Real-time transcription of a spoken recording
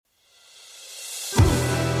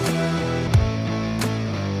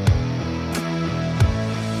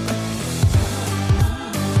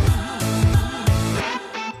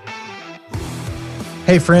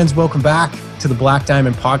Hey friends, welcome back to the Black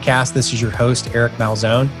Diamond Podcast. This is your host, Eric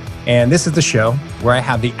Malzone. And this is the show where I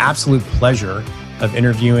have the absolute pleasure of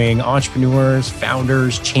interviewing entrepreneurs,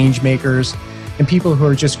 founders, change makers, and people who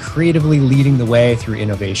are just creatively leading the way through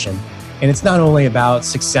innovation. And it's not only about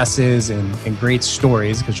successes and great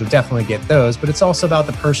stories, because you'll definitely get those, but it's also about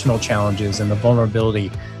the personal challenges and the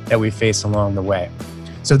vulnerability that we face along the way.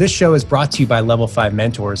 So this show is brought to you by Level 5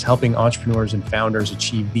 Mentors, helping entrepreneurs and founders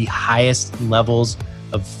achieve the highest levels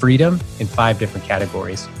of freedom in 5 different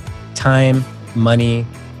categories: time, money,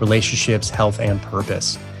 relationships, health, and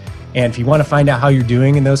purpose. And if you want to find out how you're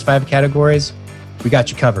doing in those 5 categories, we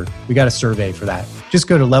got you covered. We got a survey for that. Just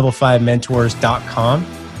go to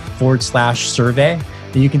level5mentors.com/survey,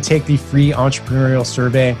 and you can take the free entrepreneurial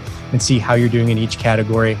survey and see how you're doing in each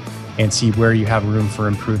category and see where you have room for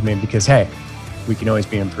improvement, because hey, we can always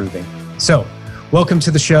be improving. So welcome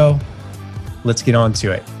to the show. Let's get on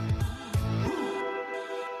to it.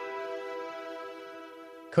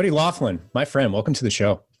 Cody Loughlin, my friend, welcome to the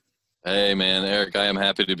show. Hey man, Eric, I am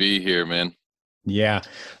happy to be here, man. Yeah,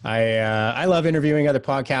 I love interviewing other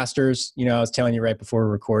podcasters. You know, I was telling you right before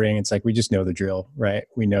recording, it's like we just know the drill, right?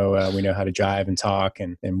 We know how to jive and talk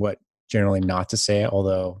and what generally not to say,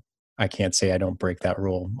 although I can't say I don't break that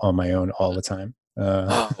rule on my own all the time.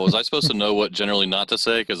 Was I supposed to know what generally not to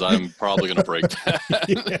say? Because I'm probably going to break that.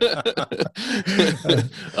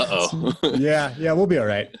 Uh-oh. Yeah, we'll be all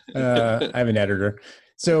right. I have an editor.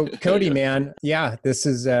 So Cody, man, yeah, this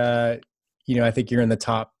is, I think you're in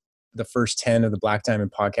the first 10 of the Black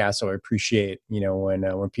Diamond podcast. So I appreciate,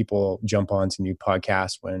 when people jump onto new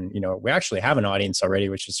podcasts, when, we actually have an audience already,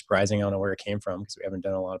 which is surprising. I don't know where it came from because we haven't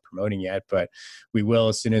done a lot of promoting yet, but we will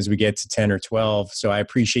as soon as we get to 10 or 12. So I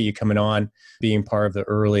appreciate you coming on, being part of the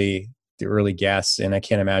early guests. And I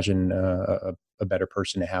can't imagine a better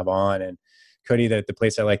person to have on. And Cody, the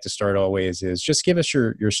place I like to start always is just give us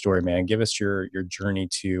your story, man. Give us your journey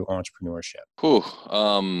to entrepreneurship.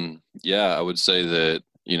 Yeah, I would say that,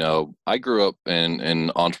 I grew up in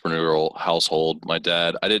an entrepreneurial household. My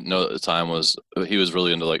dad, I didn't know at the time, he was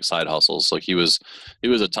really into like side hustles. Like he was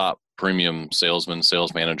a top premium salesman,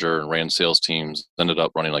 sales manager, and ran sales teams, ended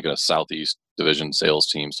up running like a Southeast division sales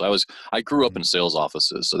team. So I grew up in sales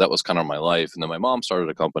offices. So that was kind of my life. And then my mom started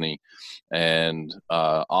a company, and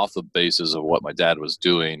off the basis of what my dad was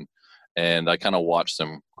doing, and I kind of watched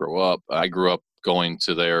them grow up. I grew up going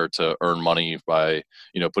to there to earn money by,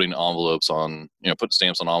 putting envelopes on, putting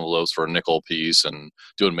stamps on envelopes for a nickel a piece and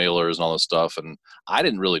doing mailers and all this stuff. And I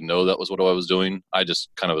didn't really know that was what I was doing. I just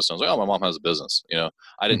kind of assumed, like, oh, my mom has a business. I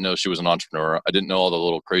didn't know she was an entrepreneur. I didn't know all the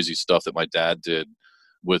little crazy stuff that my dad did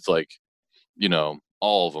with, like,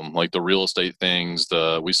 all of them, like the real estate things.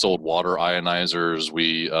 We sold water ionizers,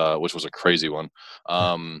 which was a crazy one.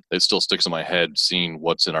 It still sticks in my head seeing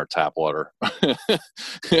what's in our tap water. That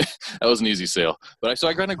was an easy sale. But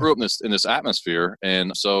I kind of grew up in this atmosphere.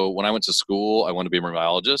 And so when I went to school, I wanted to be a marine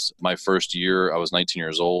biologist. My first year, I was 19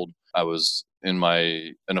 years old. I was in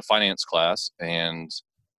a finance class, and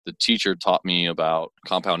the teacher taught me about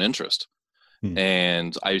compound interest.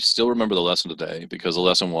 And I still remember the lesson today, because the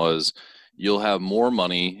lesson was, you'll have more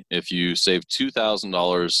money if you save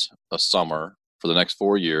 $2,000 a summer for the next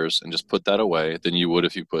 4 years and just put that away than you would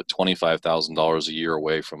if you put $25,000 a year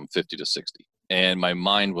away from 50 to 60. And my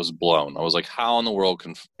mind was blown. I was like, how in the world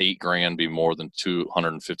can $8,000 be more than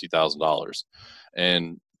 $250,000?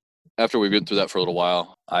 And after we went through that for a little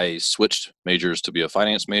while, I switched majors to be a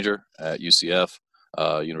finance major at UCF,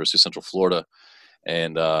 University of Central Florida.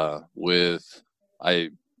 And I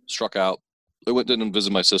struck out. I went in and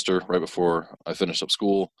visited my sister right before I finished up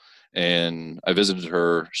school, and I visited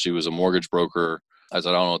her. She was a mortgage broker. I said,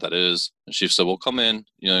 I don't know what that is. And she said, well, come in.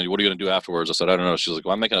 What are you going to do afterwards? I said, I don't know. She was like,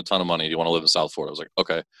 well, I'm making a ton of money. Do you want to live in South Florida? I was like,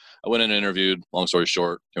 okay. I went in and interviewed. Long story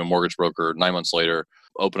short, I'm a mortgage broker. 9 months later,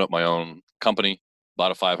 opened up my own company,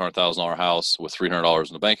 bought a $500,000 house with $300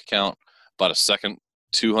 in the bank account, bought a second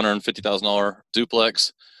 $250,000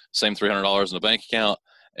 duplex, same $300 in the bank account,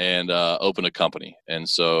 and opened a company. And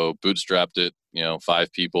so bootstrapped it,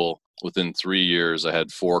 5 people. Within 3 years, I had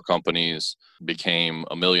 4 companies, became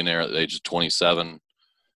a millionaire at the age of 27,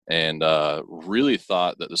 and really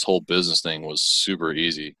thought that this whole business thing was super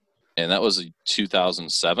easy. And that was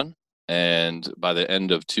 2007. And by the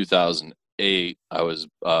end of 2008, I was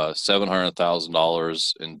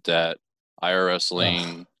 $700,000 in debt, IRS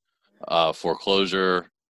lien, foreclosure,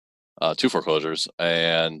 2 foreclosures,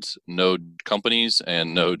 and no companies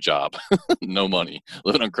and no job, no money,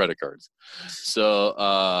 living on credit cards.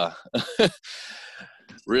 So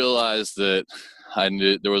realized that I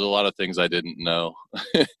knew there was a lot of things I didn't know.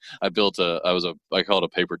 I call it a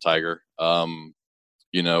paper tiger,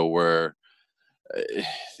 where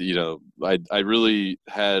you know, I really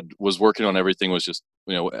was working on everything was just,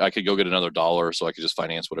 you know, I could go get another dollar so I could just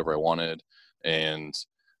finance whatever I wanted. And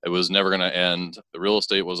it was never going to end. The real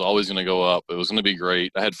estate was always going to go up. It was going to be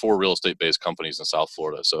great. I had 4 real estate based companies in South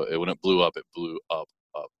Florida. So when it blew up up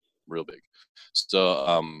real big.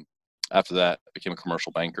 So, after that, I became a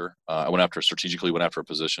commercial banker. Strategically went after a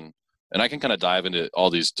position, and I can kind of dive into all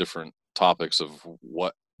these different topics of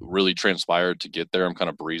what really transpired to get there. I'm kind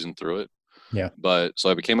of breezing through it. Yeah. But so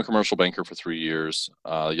I became a commercial banker for 3 years,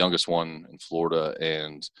 the youngest one in Florida,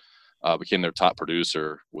 and became their top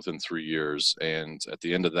producer within 3 years. And at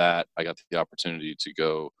the end of that, I got the opportunity to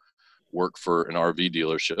go work for an RV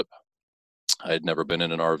dealership. I had never been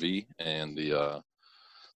in an RV, and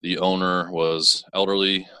the owner was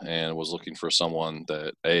elderly and was looking for someone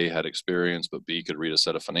that A, had experience, but B, could read a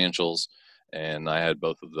set of financials. And I had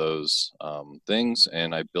both of those things,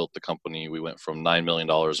 and I built the company. We went from $9 million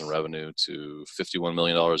in revenue to $51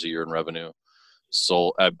 million a year in revenue.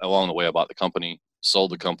 So along the way, I bought the company,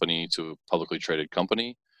 sold the company to a publicly traded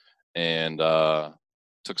company, and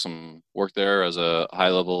took some work there as a high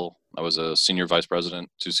level. I was a senior vice president,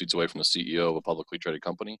 2 seats away from the CEO of a publicly traded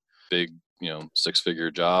company. Big,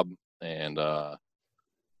 6-figure job, and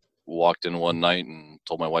walked in one night and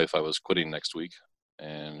told my wife I was quitting next week.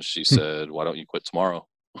 And she said, "Why don't you quit tomorrow?"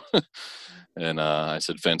 And I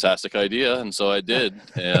said, "Fantastic idea." And so I did.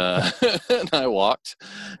 And I walked.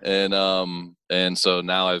 And so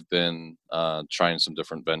now I've been trying some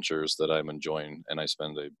different ventures that I'm enjoying, and I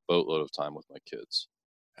spend a boatload of time with my kids.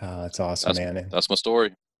 Oh, that's awesome, man. That's my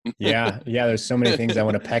story. Yeah. There's so many things I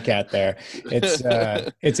want to peck at there.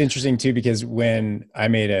 It's interesting too, because when I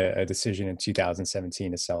made a decision in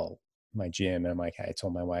 2017 to sell my gym, and I'm like, I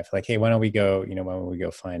told my wife, like, hey, why don't we go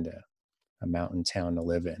find a mountain town to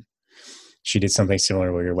live in? She did something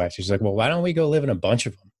similar with your wife. She's like, well, why don't we go live in a bunch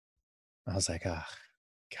of them? I was like, oh,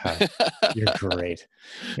 God, you're great.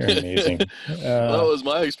 You're amazing. That was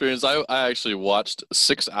my experience. I actually watched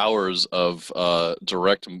 6 hours of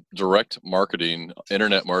direct marketing,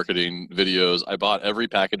 internet marketing videos. I bought every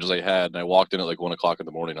package they had, and I walked in at like 1 o'clock in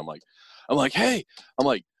the morning. I'm like, hey,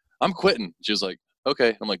 I'm quitting. She was like,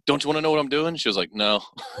 okay. I'm like, don't you want to know what I'm doing? She was like, no.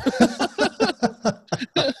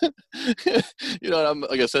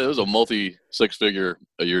 Like I said, it was a multi-6-figure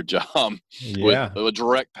a year job with a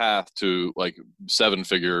direct path to like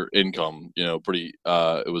 7-figure income. Pretty.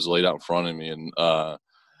 It was laid out in front of me, and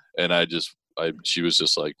she was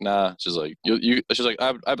just like, nah. She's like, she's like,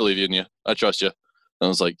 I believe in you. I trust you. And I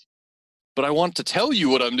was like, but I want to tell you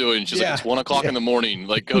what I'm doing. She's like, it's 1 o'clock in the morning.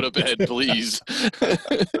 Like, go to bed, please.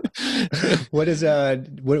 What is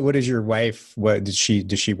your wife? What does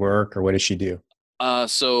she work, or what does she do?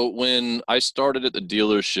 So when I started at the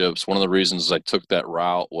dealerships, one of the reasons I took that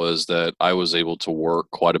route was that I was able to work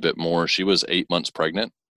quite a bit more. She was 8 months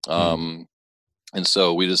pregnant. And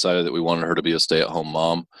so we decided that we wanted her to be a stay-at-home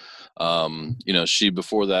mom.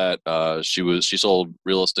 Before that, she sold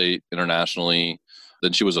real estate internationally.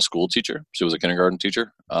 Then she was a school teacher. She was a kindergarten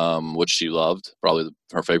teacher, which she loved, probably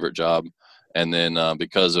her favorite job. And then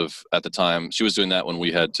because of, at the time, she was doing that when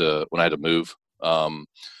I had to move,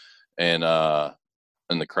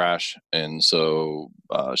 and the crash. And so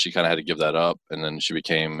she kind of had to give that up. And then she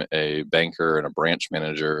became a banker and a branch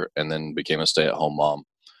manager, and then became a stay-at-home mom.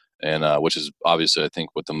 And which is obviously, I think,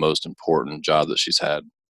 what the most important job that she's had.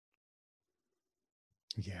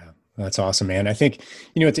 Yeah, that's awesome, man. I think,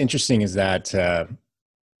 what's interesting is that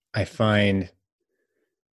I find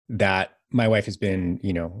that my wife has been,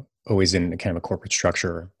 always in kind of a corporate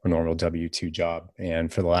structure, a normal W-2 job.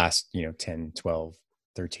 And for the last, 10, 12,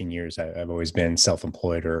 13 years, I've always been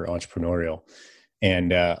self-employed or entrepreneurial.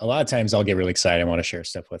 And a lot of times I'll get really excited. I want to share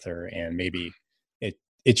stuff with her. And maybe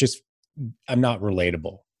it just, I'm not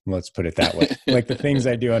relatable. Let's put it that way. Like the things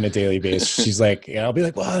I do on a daily basis, she's like, I'll be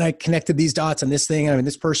like, well, I connected these dots on this thing. I mean,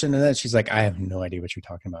 this person. And then she's like, I have no idea what you're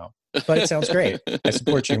talking about, but it sounds great. I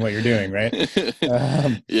support you in what you're doing. Right.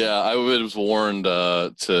 Yeah. I was warned I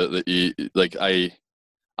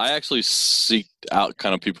actually seek out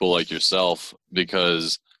kind of people like yourself,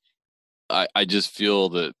 because I just feel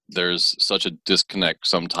that there's such a disconnect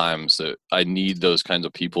sometimes that I need those kinds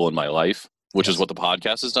of people in my life, which is what the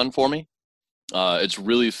podcast has done for me. It's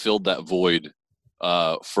really filled that void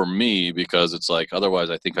for me, because it's like, otherwise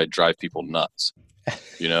I think I drive people nuts,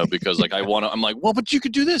 because like I'm like, well, but you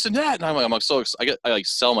could do this and that. And I'm like, I like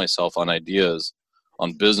sell myself on ideas,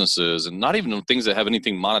 on businesses, and not even on things that have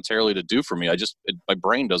anything monetarily to do for me. My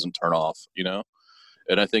brain doesn't turn off,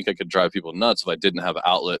 and I think I could drive people nuts if I didn't have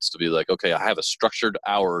outlets to be like, okay, I have a structured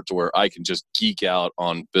hour to where I can just geek out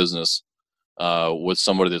on business with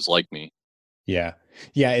somebody that's like me. Yeah.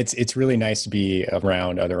 Yeah, it's really nice to be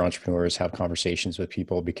around other entrepreneurs, have conversations with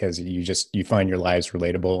people because you find your lives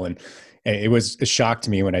relatable. And it was a shock to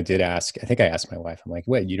me when I did ask. I think I asked my wife, I'm like,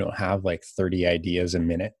 "Wait, you don't have like 30 ideas a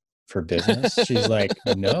minute for business?" She's like,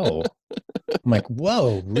 "No." I'm like,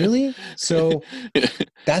 "Whoa, really?" So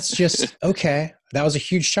that's just okay. That was a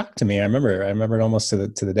huge shock to me. I remember it almost to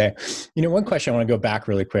the day. One question I want to go back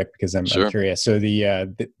really quick because I'm Sure. curious. So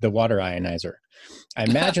the water ionizer. I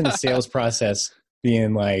imagine the sales process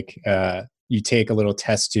being like you take a little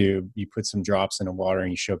test tube, you put some drops in the water,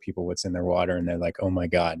 and you show people what's in their water, and they're like, "Oh my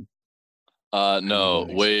god, I need one No, of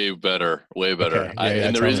these." way better, way better. Okay, yeah, yeah.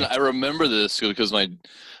 And the Tell reason me. I remember this because like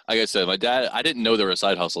I said, my dad, I didn't know there were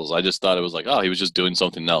side hustles. I just thought it was like, oh, he was just doing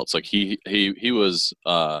something else. Like he was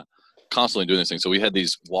constantly doing this thing. So we had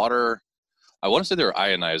these water. I want to say they were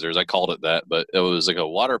ionizers. I called it that, but it was like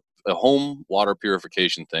a home water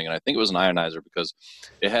purification thing, and I think it was an ionizer because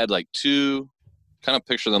it had like two. Kind of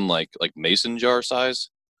picture them like mason jar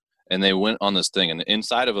size, and they went on this thing, and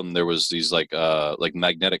inside of them there was these like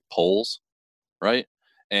magnetic poles, right?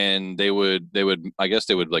 And they would I guess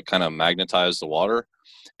they would like kind of magnetize the water,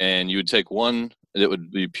 and you would take one that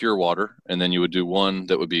would be pure water, and then you would do one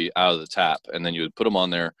that would be out of the tap, and then you would put them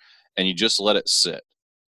on there, and you just let it sit.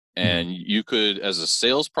 Hmm. And you could, as a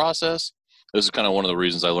sales process, this is kind of one of the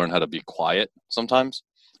reasons I learned how to be quiet sometimes,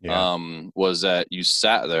 Yeah. was that you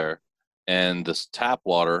sat there and this tap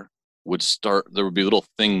water would start, there would be little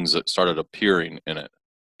things that started appearing in it.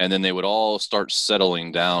 And then they would all start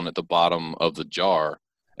settling down at the bottom of the jar.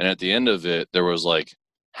 And at the end of it, there was like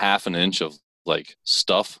half an inch of like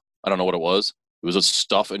stuff. I don't know what it was. It was a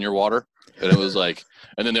stuff in your water. And it was like,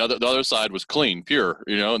 and then the other side was clean, pure,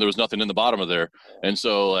 and there was nothing in the bottom of there. And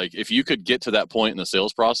so, like, if you could get to that point in the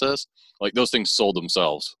sales process, like those things sold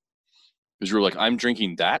themselves because you were like, I'm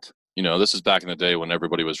drinking that. This is back in the day when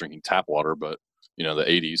everybody was drinking tap water, but the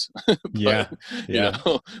 80s. but Yeah. you Yeah.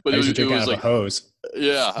 know, but I used to it drink out was of a like, hose.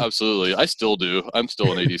 yeah, absolutely. I still do. I'm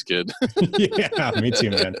still an 80s kid. Yeah, me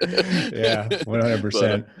too, man. Yeah, but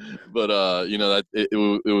 100%. that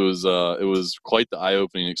it was quite the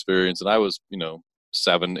eye-opening experience, and I was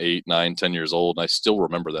 7, 8, 9, 10 years old, and I still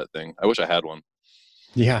remember that thing. I wish I had one.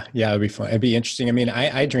 Yeah, yeah, it'd be fun. It'd be interesting. I mean,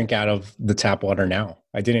 I drink out of the tap water now.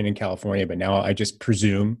 I didn't in California, but now I just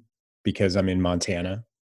presume because I'm in Montana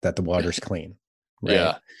that the water's clean, right?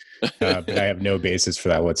 Yeah. But I have no basis for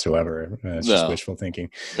that whatsoever. It's just No. wishful thinking.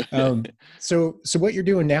 So what you're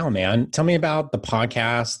doing now, man? Tell me about the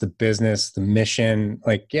podcast, the business, the mission.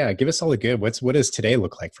 Like, yeah, give us all the good. What does today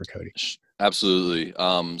look like for Cody? Absolutely.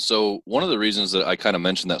 So one of the reasons that I kind of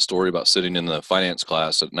mentioned that story about sitting in the finance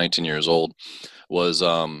class at 19 years old was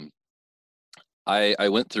I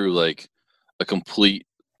went through like a complete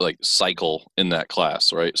like cycle in that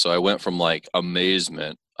class, right? So I went from like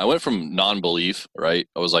amazement. I went from non-belief, right?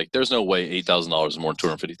 I was like, "There's no way $8,000 is more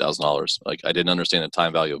than $250,000." Like I didn't understand the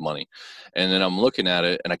time value of money, and then I'm looking at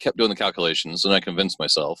it, and I kept doing the calculations, and I convinced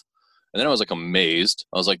myself, and then I was like amazed.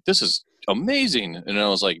 I was like, "This is amazing," and then I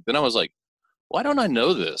was like, "Why don't I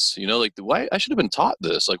know this? Like why I should have been taught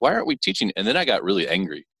this? Like why aren't we teaching?" And then I got really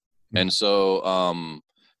angry, and so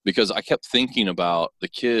because I kept thinking about the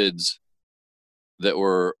kids that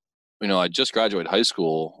were, I just graduated high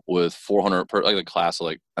school with 400 like a class of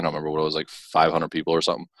like, I don't remember what it was, like 500 people or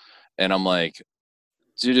something. And I'm like,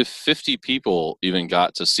 dude, if 50 people even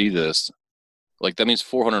got to see this, like that means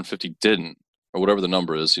 450 didn't, or whatever the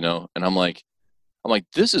number is, And I'm like,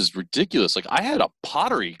 this is ridiculous. Like I had a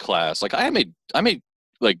pottery class. Like I made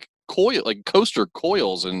like coaster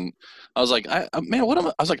coils. And I was like, man, what am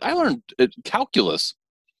I was like, I learned calculus.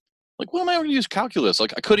 Like, what am I going to use calculus?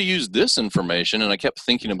 Like, I could have used this information, and I kept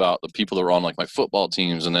thinking about the people that were on like my football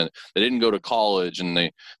teams, and then they didn't go to college, and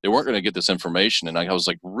they weren't going to get this information, and I was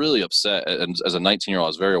like really upset. And as a 19-year-old, I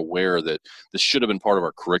was very aware that this should have been part of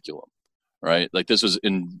our curriculum, right? Like, this was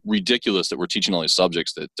ridiculous that we're teaching all these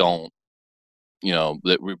subjects that don't,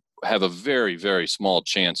 that we have a very, very small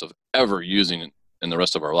chance of ever using in the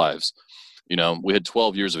rest of our lives. We had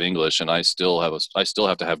 12 years of English, and I still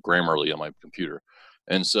have to have Grammarly on my computer.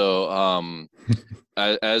 And so,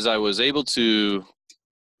 as I was able to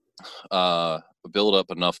build up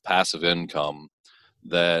enough passive income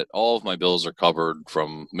that all of my bills are covered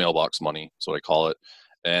from mailbox money, is what I call it.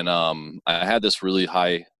 And I had this really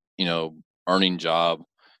high, earning job,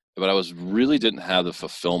 but I really didn't have the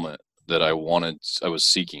fulfillment that I was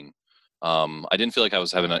seeking. I didn't feel like I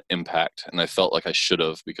was having an impact, and I felt like I should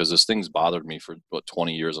have, because this thing's bothered me for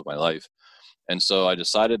 20 years of my life. And so I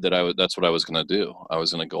decided that that's what I was going to do. I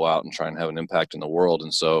was going to go out and try and have an impact in the world.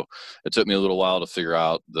 And so it took me a little while to figure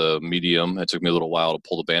out the medium. It took me a little while to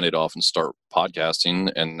pull the Band-Aid off and start podcasting.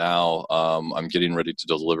 And now I'm getting ready to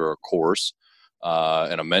deliver a course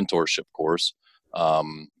and a mentorship course.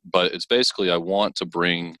 But it's basically, I want to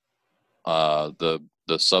bring the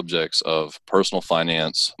subjects of personal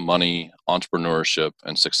finance, money, entrepreneurship,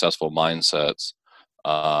 and successful mindsets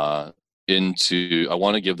I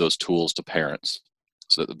want to give those tools to parents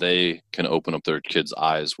so that they can open up their kids'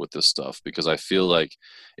 eyes with this stuff. Because I feel like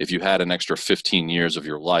if you had an extra 15 years of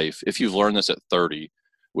your life, if you've learned this at 30,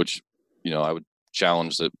 which, I would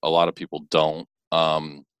challenge that a lot of people don't.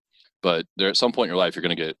 But there, at some point in your life, you're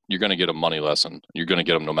going to get a money lesson. You're going to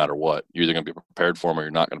get them no matter what. You're either going to be prepared for them or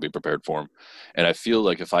you're not going to be prepared for them. And I feel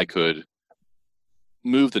like if I could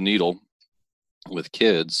move the needle with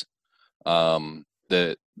kids,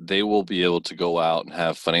 that they will be able to go out and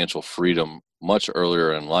have financial freedom much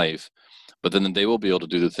earlier in life, but then they will be able to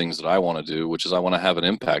do the things that I want to do, which is I want to have an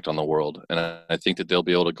impact on the world. And I think that they'll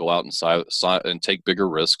be able to go out and take bigger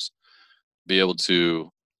risks, be able to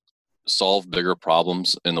solve bigger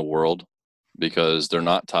problems in the world because they're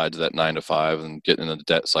not tied to that 9 to 5 and getting into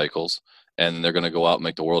debt cycles, and they're going to go out and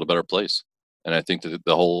make the world a better place. And I think that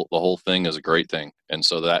the whole thing is a great thing. And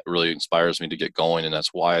so that really inspires me to get going. And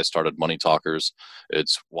that's why I started Money Talkers.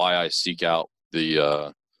 It's why I seek out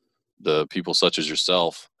the people such as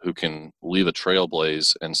yourself who can leave a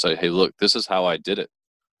trailblaze and say, hey, look, this is how I did it.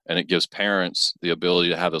 And it gives parents the ability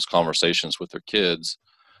to have those conversations with their kids,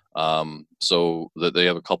 so that they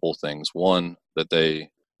have a couple of things. One, that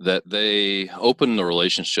they open the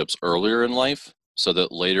relationships earlier in life, so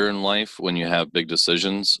that later in life, when you have big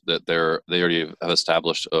decisions, that they already have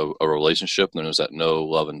established a relationship, and there's that know,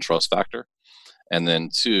 love, and trust factor. And then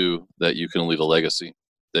 2, that you can leave a legacy,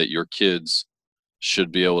 that your kids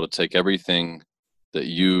should be able to take everything that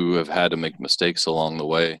you have had to make mistakes along the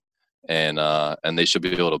way, and they should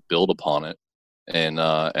be able to build upon it and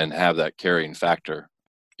have that carrying factor.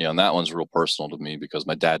 And that one's real personal to me because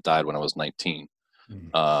my dad died when I was 19,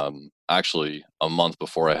 actually a month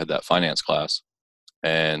before I had that finance class.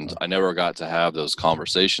 And I never got to have those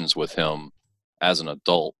conversations with him as an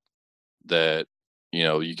adult that,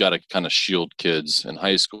 you got to kind of shield kids in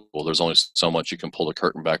high school. There's only so much you can pull the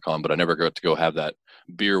curtain back on, but I never got to go have that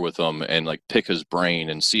beer with him and like pick his brain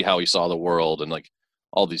and see how he saw the world and like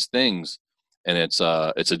all these things. And it's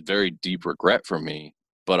a very deep regret for me.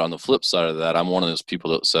 But on the flip side of that, I'm one of those people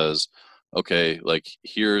that says, okay, like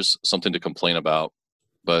here's something to complain about.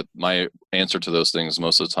 But my answer to those things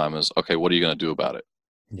most of the time is, okay, what are you going to do about it?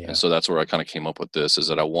 Yeah. And so that's where I kind of came up with this, is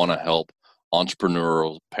that I want to help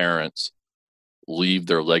entrepreneurial parents leave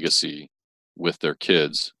their legacy with their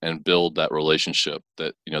kids and build that relationship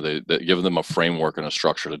that, that give them a framework and a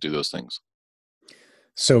structure to do those things.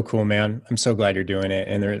 So cool, man. I'm so glad you're doing it.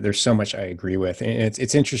 And there's so much I agree with. And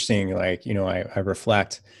it's interesting. Like, I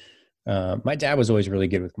reflect, my dad was always really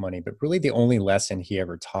good with money, but really the only lesson he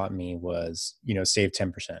ever taught me was, save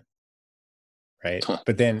 10%. Right.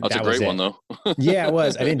 But then that's a great one though. Yeah, it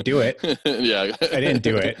was. I didn't do it. Yeah. I didn't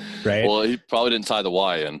do it. Right. Well, he probably didn't tie the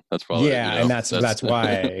why in. That's probably, and that's why.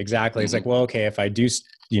 Exactly. It's like, well, okay, if I do,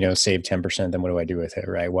 save 10%, then what do I do with it?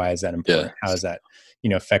 Right. Why is that important? Yeah. How does that,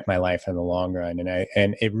 affect my life in the long run?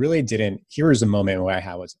 And it really didn't. Here was a moment where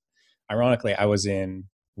ironically, I was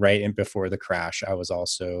right in before the crash. I was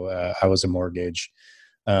also, I was a mortgage.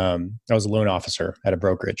 I was a loan officer at a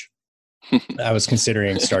brokerage. I was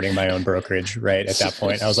considering starting my own brokerage right at that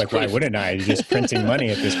point. I was like, why wouldn't I? You're just printing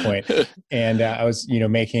money at this point. And I was,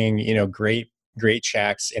 making, great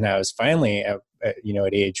checks. And I was finally at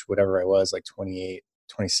age, whatever I was, like 28,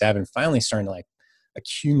 27, finally starting to like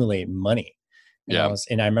accumulate money.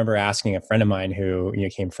 And I remember asking a friend of mine who,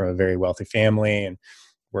 came from a very wealthy family and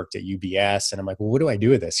worked at UBS. And I'm like, well, what do I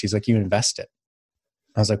do with this? He's like, you invest it.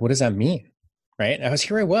 I was like, what does that mean? Right. And I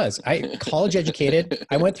was college educated.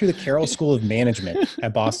 I went through the Carroll School of Management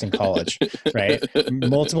at Boston College, right?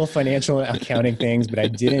 Multiple financial accounting things, but I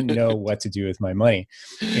didn't know what to do with my money.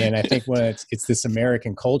 And I think when it's this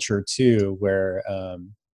American culture too, where,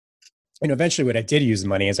 eventually what I did use the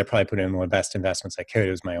money is I probably put in the best investments I could.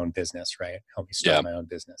 It was my own business, right? Help me start my own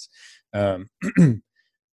business.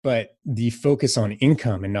 But the focus on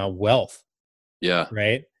income and not wealth. Yeah.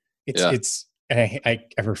 Right. It's, and I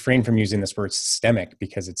refrain from using this word systemic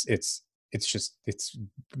because it's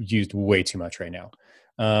used way too much right now.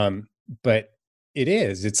 But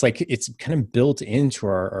it's like, it's kind of built into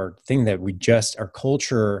our thing that our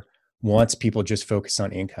culture wants people just focus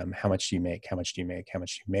on income. How much do you make? How much do you make? How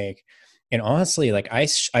much do you make? And honestly, like I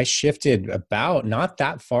shifted about not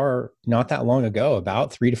that far, not that long ago,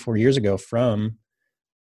 about 3 to 4 years ago, from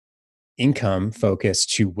income focus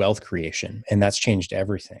to wealth creation. And that's changed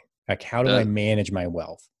everything. Like, how do I That manage my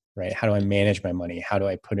wealth, right? How do I manage my money? How do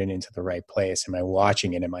I put it into the right place? Am I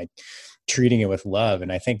watching it? Am I treating it with love?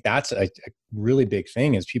 And I think that's a really big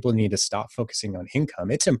thing, is people need to stop focusing on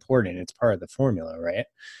income. It's important. It's part of the formula, right?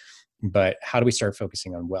 But how do we start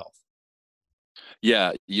focusing on wealth?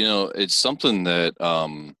 Yeah, it's something that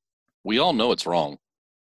we all know it's wrong.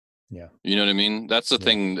 Yeah. You know what I mean? That's the Yeah.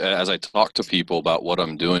 thing. As I talk to people about what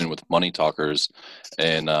I'm doing with Money Talkers,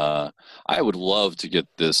 and I would love to get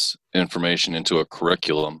this information into a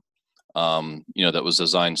curriculum, that was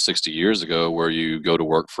designed 60 years ago, where you go to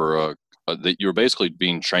work for that you're basically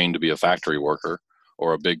being trained to be a factory worker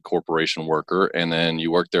or a big corporation worker, and then you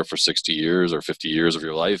work there for 60 years or 50 years of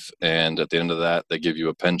your life, and at the end of that, they give you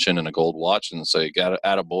a pension and a gold watch and say, "Got it,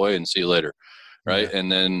 attaboy, and see you later," right? Yeah.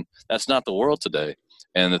 And then that's not the world today.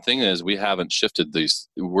 And the thing is, we haven't shifted these.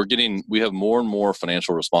 We have more and more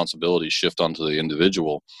financial responsibilities shift onto the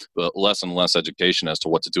individual, but less and less education as to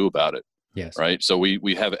what to do about it. Yes. Right. So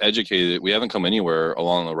we have educated, we haven't come anywhere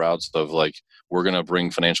along the routes of like, we're going to bring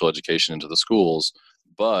financial education into the schools,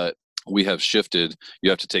 but we have shifted. You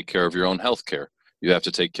have to take care of your own health care. You have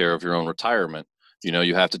to take care of your own retirement.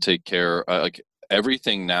 You have to take care, like,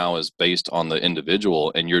 everything now is based on the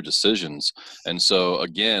individual and your decisions. And so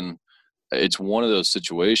again, it's one of those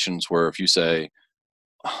situations where if you say,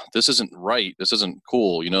 this isn't right, this isn't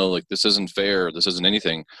cool, like, this isn't fair, this isn't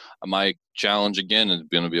anything, my challenge again is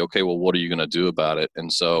going to be, okay, well, what are you going to do about it?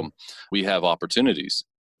 And so we have opportunities.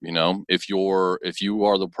 If you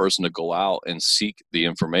are the person to go out and seek the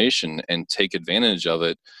information and take advantage of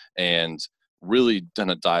it and really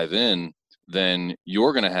kind of dive in, then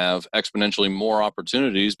you're going to have exponentially more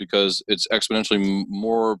opportunities, because it's exponentially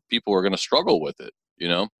more people are going to struggle with it.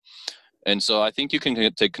 And so I think you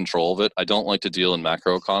can take control of it. I don't like to deal in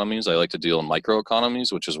macro economies. I like to deal in micro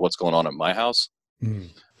economies, which is what's going on at my house. Mm.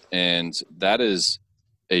 And that is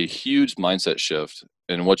a huge mindset shift.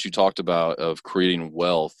 And what you talked about of creating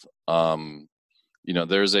wealth, there's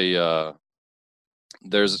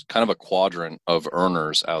kind of a quadrant of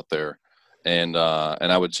earners out there. And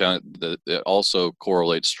I would challenge that it also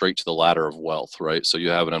correlates straight to the ladder of wealth, right? So you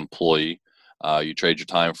have an employee, you trade your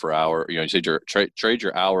time for hour, you trade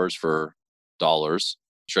your hours for dollars,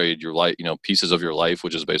 trade your life, pieces of your life,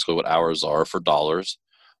 which is basically what hours are, for dollars.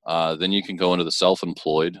 Then you can go into the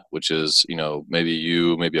self-employed, which is,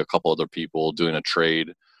 maybe a couple other people doing a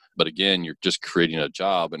trade. But again, you're just creating a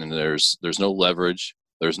job, and then there's no leverage.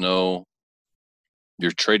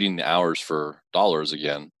 You're trading the hours for dollars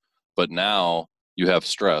again, but now you have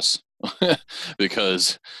stress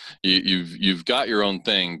because you've got your own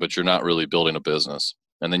thing, but you're not really building a business.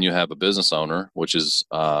 And then you have a business owner, which is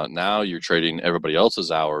now you're trading everybody else's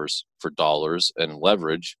hours for dollars and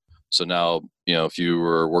leverage. So now, if you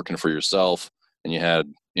were working for yourself and you had,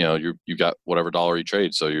 you got whatever dollar you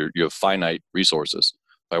trade, so you have finite resources.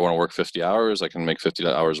 If I want to work 50 hours, I can make 50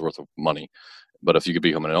 hours worth of money. But if you could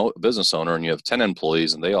become a business owner and you have 10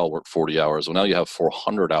 employees and they all work 40 hours, well, now you have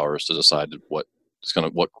 400 hours to decide what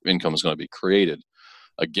income is going to be created.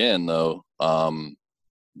 Again, though,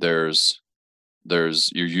 there's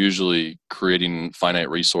you're usually creating finite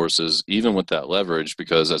resources even with that leverage,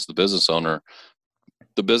 because as the business owner,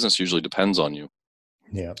 the business usually depends on you.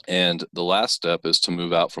 Yeah. And the last step is to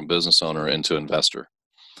move out from business owner into investor,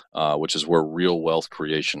 which is where real wealth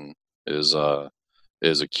creation is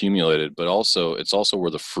accumulated, but it's also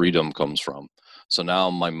where the freedom comes from. So now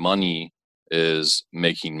my money is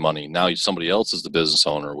making money. Now somebody else is the business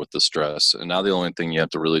owner with the stress. And now the only thing you have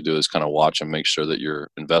to really do is kind of watch and make sure that your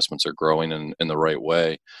investments are growing in the right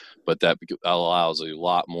way. But that allows a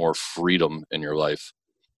lot more freedom in your life.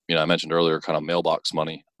 I mentioned earlier kind of mailbox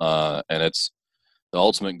money. And it's the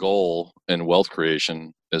ultimate goal in wealth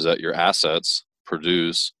creation is that your assets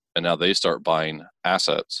produce, and now they start buying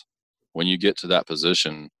assets. When you get to that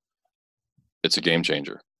position, it's a game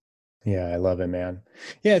changer. Yeah, I love it, man.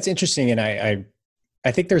 Yeah, it's interesting. And I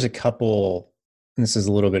think there's a couple, and this is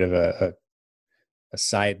a little bit of a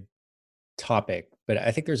side topic, but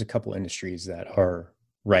I think there's a couple industries that are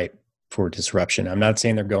ripe for disruption. I'm not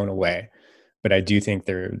saying they're going away, but I do think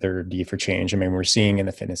they're due for change. I mean, we're seeing in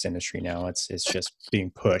the fitness industry now, it's just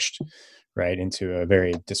being pushed right into a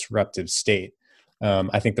very disruptive state.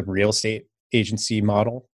 I think the real estate agency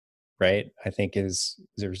model, right, I think there's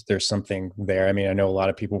something there. I mean, I know a lot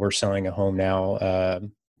of people were selling a home now,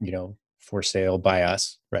 for sale by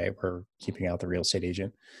us, right? We're keeping out the real estate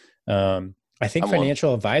agent. I think I'm one.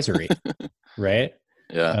 financial advisory, right?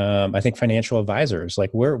 Yeah. I think financial advisors, like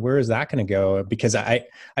where is that going to go? Because I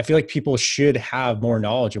feel like people should have more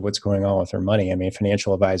knowledge of what's going on with their money. I mean,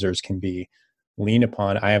 financial advisors can be leaned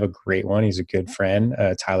upon. I have a great one. He's a good friend,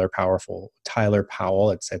 Tyler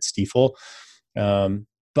Powell at Stifel.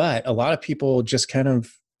 But a lot of people just kind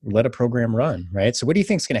of let a program run, right? So what do you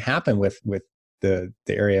think is going to happen with the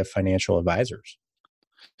area of financial advisors?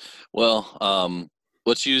 Well, I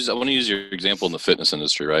want to use your example in the fitness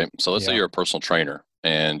industry, right? So let's say Yeah, you're a personal trainer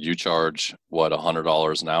and you charge what,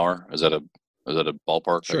 $100 an hour? Is that a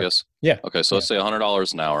ballpark, I sure. guess? Yeah, Okay. So yeah, let's say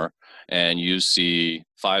 $100 an hour and you see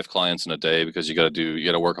 5 clients in a day because you got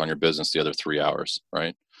to work on your business the other 3 hours,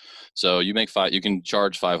 right? So you can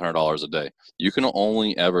charge $500 a day. You can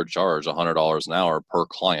only ever charge $100 an hour per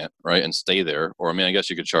client, right? And stay there. Or, I mean, I guess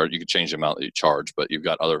you could change the amount that you charge, but you've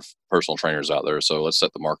got other personal trainers out there. So let's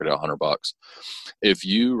set the market at $100. If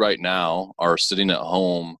you right now are sitting at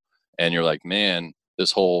home and you're like, man,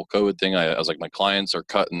 this whole COVID thing, I was like, my clients are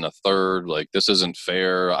cutting a third. Like, this isn't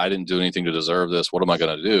fair. I didn't do anything to deserve this. What am I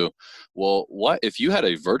going to do? Well, what if you had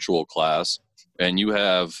a virtual class and you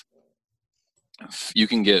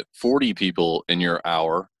can get 40 people in your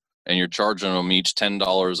hour and you're charging them each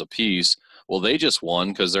 $10 a piece? Well, they just won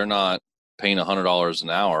because they're not paying $100 an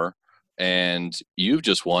hour, and you've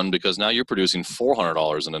just won because now you're producing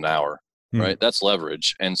 $400 in an hour, Hmm. right? That's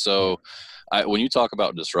leverage. And Yeah, so when you talk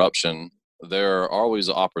about disruption, there are always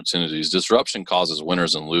opportunities. Disruption causes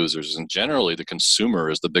winners and losers, and generally the consumer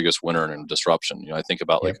is the biggest winner in disruption. I think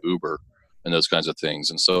about like yep. Uber and those kinds of things.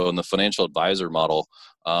 And so in the financial advisor model,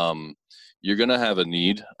 um, you're going to have a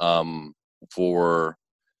need for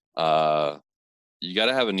uh, you got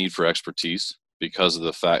to have a need for expertise because of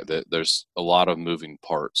the fact that there's a lot of moving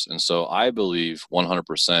parts. And so I believe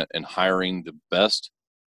 100% in hiring the best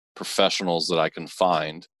professionals that I can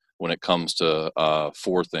find when it comes to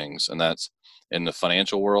 4 things, and that's in the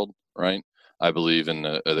financial world, right? I believe in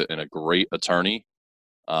a great attorney.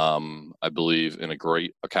 I believe in a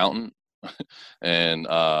great accountant, and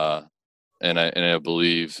I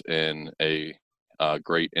believe in a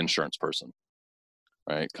great insurance person,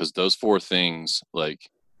 right? Because those 4 things,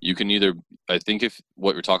 like, you can either, I think, if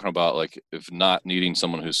what you're talking about, like, if not needing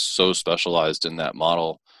someone who's so specialized in that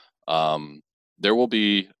model, um, there will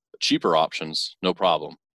be cheaper options, no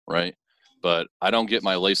problem, right? But I don't get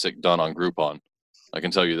my LASIK done on Groupon. I can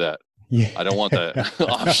tell you that. Yeah. I don't want that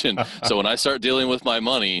option. So when I start dealing with my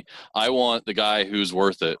money, I want the guy who's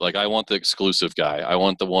worth it. Like, I want the exclusive guy. I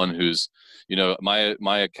want the one who's,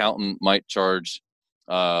 my accountant might charge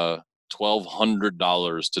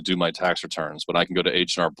 $1,200 to do my tax returns, but I can go to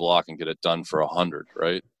H&R Block and get it done for $100,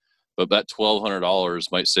 right? But that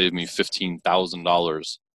 $1,200 might save me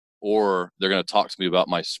 $15,000, or they're going to talk to me about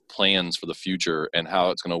my plans for the future and how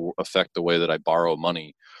it's going to affect the way that I borrow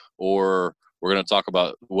money, or we're going to talk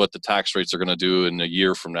about what the tax rates are going to do in a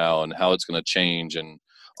year from now and how it's going to change and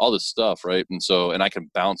all this stuff, right? And so, and I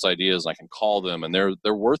can bounce ideas and I can call them, and they're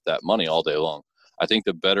worth that money all day long. I think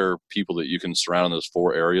the better people that you can surround in those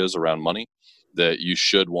 4 areas around money, that you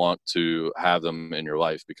should want to have them in your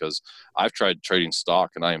life, because I've tried trading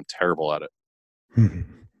stock and I am terrible at it.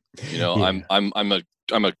 Yeah.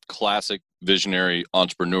 I'm a classic visionary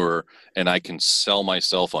entrepreneur, and I can sell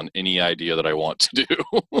myself on any idea that I want to do.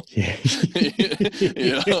 Yeah.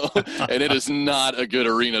 And it is not a good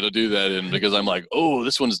arena to do that in, because I'm like, oh,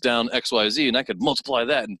 this one's down XYZ and I could multiply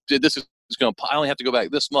that, and this is going to, I only have to go back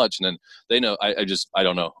this much. And then they know, I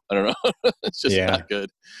don't know. I don't know. It's just Yeah. not good.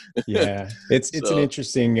 Yeah. It's an So,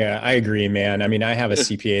 interesting, I agree, man. I mean, I have a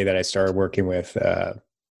CPA that I started working with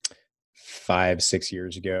 5, 6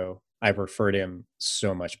 years ago. I've referred him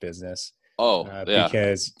so much business oh yeah.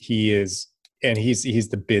 because he's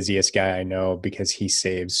the busiest guy I know, because he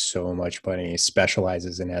saves so much money. He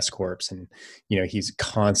specializes in S corps, and he's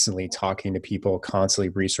constantly talking to people, constantly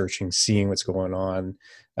researching, seeing what's going on,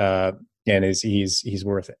 and he's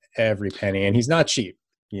worth every penny, and he's not cheap.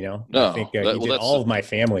 I think No, he did that's, all of my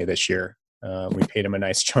family this year. We paid him a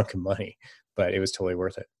nice chunk of money, but it was totally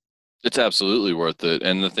worth it. it's absolutely worth it.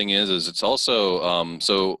 And the thing is it's also,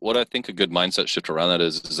 so what I think a good mindset shift around that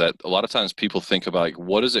is that a lot of times people think about, like,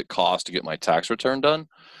 what does it cost to get my tax return done?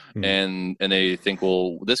 Hmm. And they think,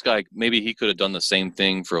 well, this guy, maybe he could have done the same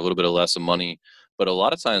thing for a little bit of less of money. But a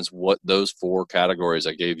lot of times what those 4 categories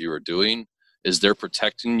I gave you are doing is they're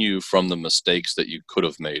protecting you from the mistakes that you could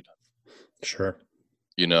have made. Sure.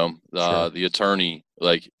 Sure. The attorney,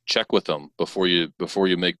 like, check with them before you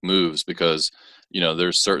make moves, because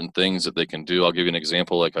there's certain things that they can do. I'll give you an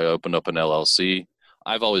example. Like, I opened up an LLC.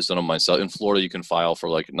 I've always done them myself. In Florida, you can file for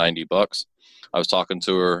like $90. I was talking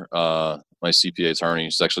to her, my CPA attorney.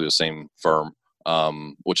 She's actually the same firm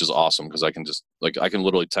which is awesome because I can just I can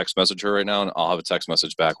literally text message her right now and I'll have a text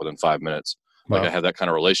message back within 5 minutes. Like I Wow. have that kind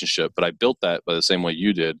of relationship, but I built that by the same way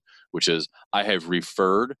you did, which is I have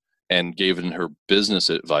referred and given her business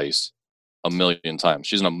advice a million times.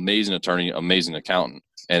 She's an amazing attorney, amazing accountant.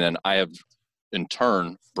 And then I have in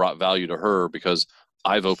turn brought value to her because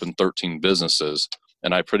I've opened 13 businesses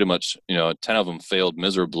and I pretty much, 10 of them failed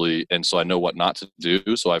miserably. And so I know what not to do.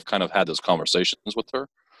 So I've kind of had those conversations with her,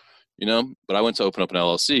 but I went to open up an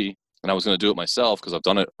LLC and I was going to do it myself because I've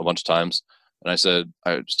done it a bunch of times. And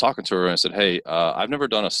I was talking to her and I said, hey, I've never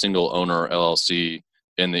done a single owner LLC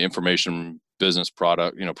in the information business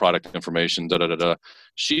product, product information, da, da, da, da.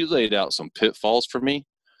 She laid out some pitfalls for me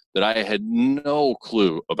that I had no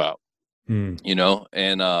clue about, and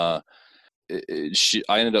I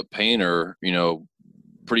ended up paying her,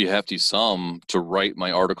 pretty hefty sum to write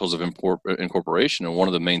my articles of incorporation. And one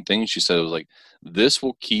of the main things she said was like, this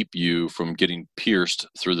will keep you from getting pierced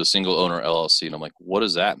through the single owner LLC. And I'm like, what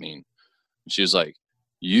does that mean? And she's like,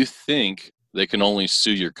 you think they can only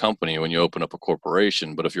sue your company when you open up a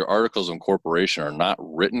corporation, but if your articles of incorporation are not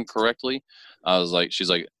written correctly, she's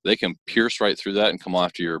like, they can pierce right through that and come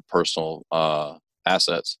after your personal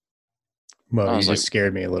assets. Well, I you was like, just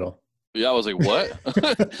scared me a little. yeah, I was like, what?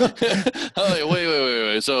 I was like,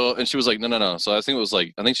 wait. So, and she was like, no. So I think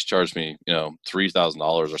she charged me, $3,000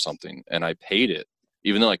 or something. And I paid it,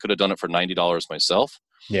 even though I could have done it for $90 myself.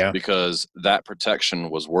 Yeah. Because that protection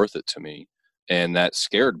was worth it to me. And that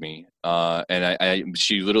scared me. And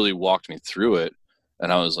she literally walked me through it.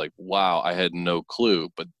 And I was like, wow, I had no clue.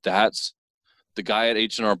 But that's the guy at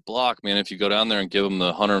H&R Block, man. If you go down there and give him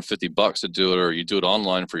the $150 to do it, or you do it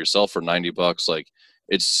online for yourself for $90, like,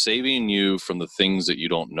 it's saving you from the things that you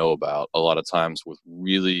don't know about a lot of times with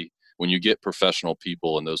really when you get professional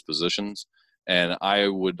people in those positions. And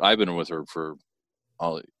I've been with her for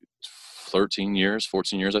 13 years,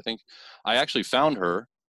 14 years, I think. I actually found her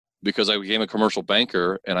because I became a commercial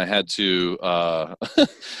banker and I had to,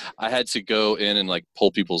 I had to go in and like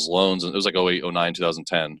pull people's loans. And it was like 08, 09,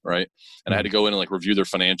 2010. Right. And I had to go in and like review their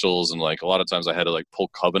financials. And like a lot of times I had to like pull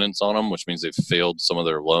covenants on them, which means they've failed some of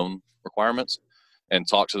their loan requirements, and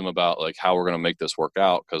talk to them about like how we're going to make this work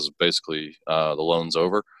out. Cause basically the loan's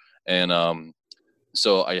over. And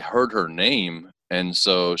so I heard her name. And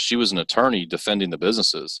so she was an attorney defending the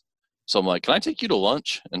businesses. So I'm like, can I take you to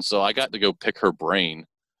lunch? And so I got to go pick her brain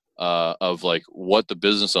of like what the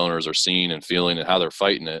business owners are seeing and feeling and how they're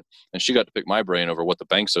fighting it. And she got to pick my brain over what the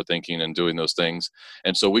banks are thinking and doing those things.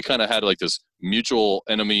 And so we kind of had like this mutual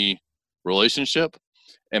enemy relationship.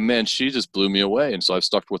 And man, she just blew me away. And so I've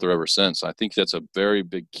stuck with her ever since. I think that's a very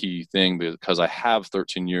big key thing because I have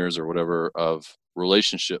 13 years or whatever of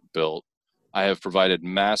relationship built. I have provided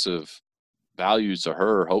massive value to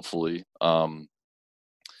her, hopefully, and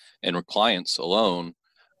her clients alone.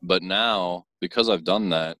 But now, because I've done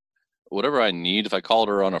that, whatever I need, if I called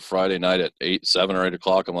her on a Friday night at 7 or 8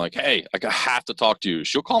 o'clock, I'm like, hey, I have to talk to you.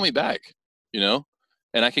 She'll call me back, and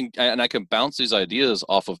I can bounce these ideas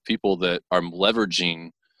off of people that are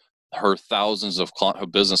leveraging her thousands of her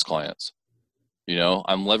business clients.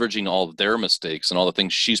 I'm leveraging all of their mistakes and all the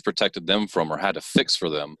things she's protected them from or had to fix for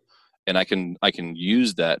them. And I can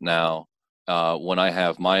use that now when I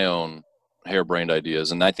have my own harebrained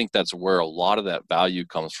ideas. And I think that's where a lot of that value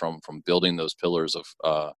comes from building those pillars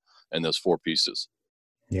of and those 4 pieces.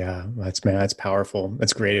 Yeah, that's powerful.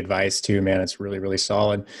 That's great advice too, man. It's really, really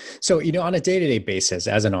solid. So, on a day-to-day basis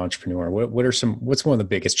as an entrepreneur, what's one of the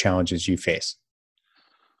biggest challenges you face?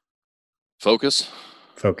 Focus.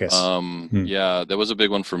 Hmm. Yeah, that was a big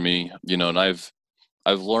one for me, and I've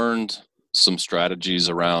learned some strategies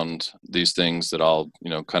around these things that I'll,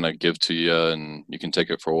 kind of give to you and you can take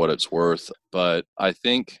it for what it's worth. But I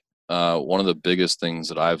think one of the biggest things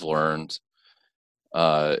that I've learned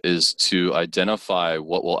is to identify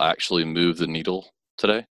what will actually move the needle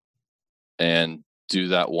today and do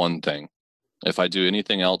that one thing. If I do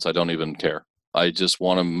anything else, I don't even care. I just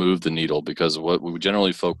want to move the needle because what we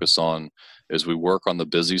generally focus on is we work on the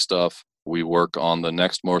busy stuff. We work on the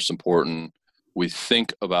next most important. We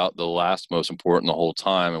think about the last most important the whole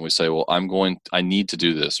time. And we say, well, I need to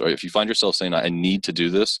do this, right? If you find yourself saying, I need to do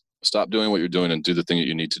this, stop doing what you're doing and do the thing that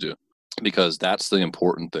you need to do, because that's the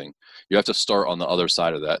important thing. You have to start on the other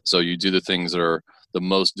side of that. So you do the things that are the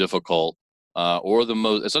most difficult or the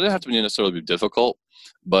most, it doesn't have to necessarily be difficult,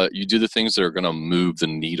 but you do the things that are going to move the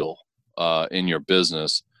needle in your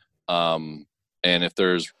business. And if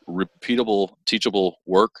there's repeatable, teachable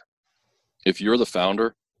work, if you're the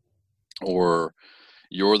founder or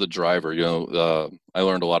you're the driver, I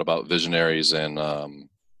learned a lot about visionaries and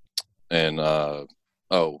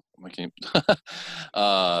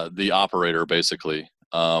the operator basically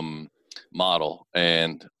model,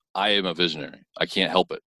 and I am a visionary. I can't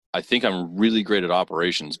help it. I think I'm really great at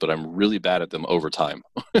operations, but I'm really bad at them over time.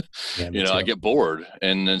 Yeah, me too. I get bored.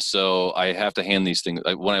 And then so I have to hand these things.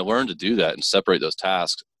 When I learned to do that and separate those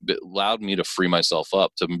tasks, it allowed me to free myself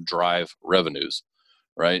up to drive revenues.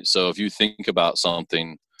 Right. So if you think about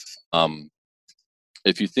something,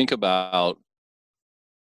 if you think about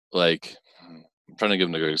like, I'm trying to give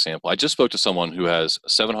them a good example. I just spoke to someone who has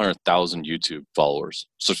 700,000 YouTube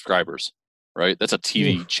subscribers, right? That's a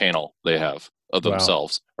TV channel they have of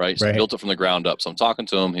themselves, right? So built it from the ground up. So I'm talking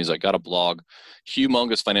to him. He's like, got a blog,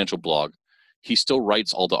 humongous financial blog. He still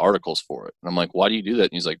writes all the articles for it. And I'm like, why do you do that?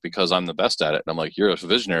 And he's like, because I'm the best at it. And I'm like, you're a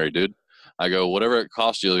visionary, dude. I go, whatever it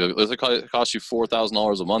costs you, it costs you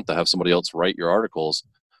 $4,000 a month to have somebody else write your articles.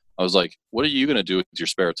 I was like, what are you going to do with your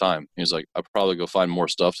spare time? He's like, I'll probably go find more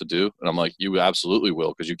stuff to do. And I'm like, you absolutely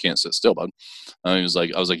will, because you can't sit still, bud. And I was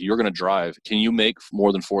like, you're going to drive. Can you make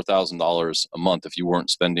more than $4,000 a month if you weren't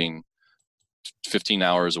spending 15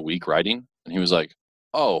 hours a week writing? And he was like,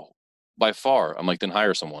 oh, by far. I'm like, then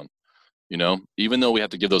hire someone. Even though we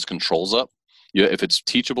have to give those controls up, if it's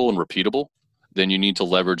teachable and repeatable, then you need to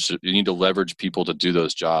leverage people to do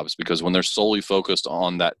those jobs, because when they're solely focused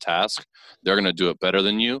on that task, they're going to do it better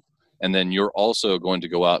than you. And then you're also going to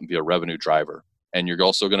go out and be a revenue driver. And you're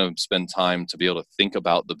also going to spend time to be able to think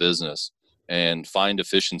about the business and find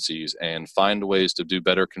efficiencies and find ways to do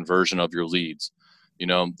better conversion of your leads.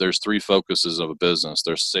 There's three focuses of a business.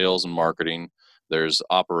 There's sales and marketing, there's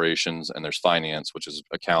operations, and there's finance, which is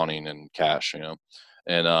accounting and cash,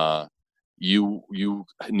 and, you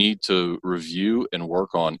need to review and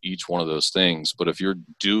work on each one of those things. But if you're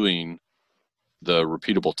doing the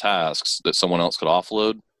repeatable tasks that someone else could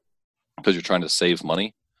offload because you're trying to save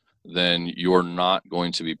money, then you're not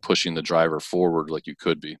going to be pushing the driver forward like you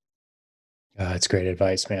could be. That's great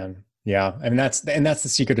advice, man. Yeah. I mean, that's the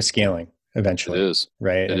secret of scaling eventually. It is.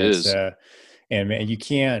 Right. It is. And man, you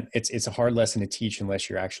can't, it's a hard lesson to teach unless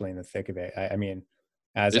you're actually in the thick of it. I mean,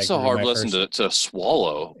 it's a hard lesson to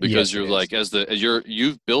swallow, because you're like,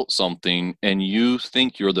 you've built something and you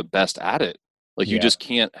think you're the best at it. Like you just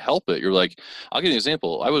can't help it. You're like, I'll give you an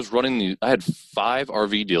example. I had 5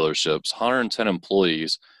 RV dealerships, 110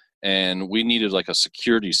 employees, and we needed like a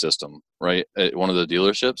security system, right? At one of the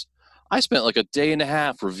dealerships. I spent like a day and a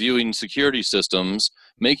half reviewing security systems,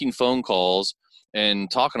 making phone calls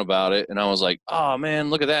and talking about it. And I was like, oh man,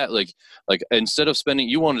 look at that. Like instead of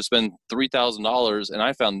you wanted to spend $3,000, and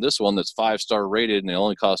I found this one that's 5-star rated and it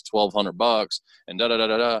only costs $1,200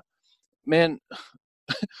 and man,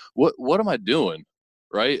 what am I doing?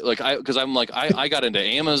 Right. I got into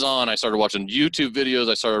Amazon. I started watching YouTube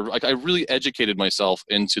videos. I really educated myself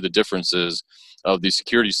into the differences of these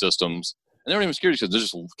security systems. And they're not even security systems,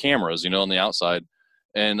 they're just cameras, on the outside.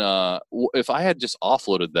 And if I had just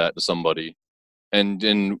offloaded that to somebody and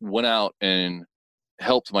then went out and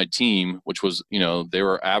helped my team, which was, they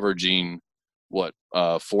were averaging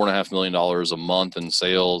 $4.5 million a month in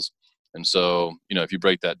sales. And so, if you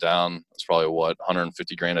break that down, it's probably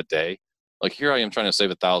 $150,000 a day. Like here I am trying to save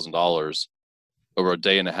 $1,000 over a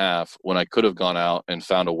day and a half when I could have gone out and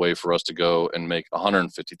found a way for us to go and make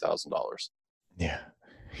 $150,000. Yeah.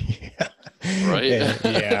 Yeah. Right.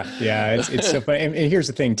 Yeah. It's so funny. And here's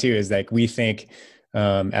the thing too, is like, we think,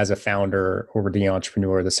 as a founder or the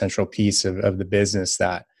entrepreneur, the central piece of the business,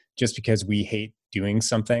 that just because we hate doing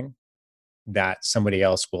something, that somebody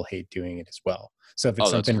else will hate doing it as well. So if it's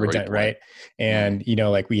something redundant, right? And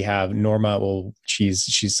like we have Norma,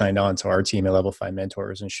 she's signed on to our team at Level 5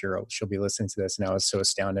 Mentors, and she'll be listening to this. And I was so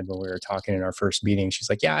astounded when we were talking in our first meeting. She's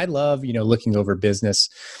like, yeah, I love, looking over business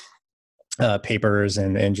papers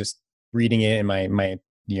and just reading it in my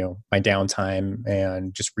downtime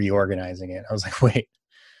and just reorganizing it. I was like, wait,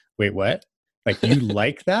 what? Like, you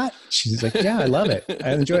like that? She's like, yeah, I love it.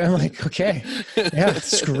 I enjoy it. I'm like, okay, yeah,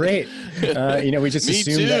 it's great. We just me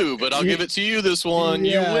assume too, but I'll give it to you this one.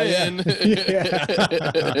 You win. Yeah.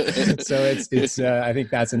 So it's I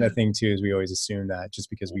think that's another thing too, is we always assume that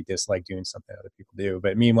just because we dislike doing something other people do,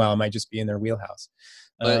 but meanwhile, it might just be in their wheelhouse.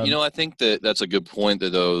 I think that's a good point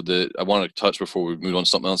that I want to touch before we move on to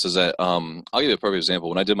something else, is that I'll give you a perfect example.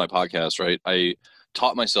 When I did my podcast, right, I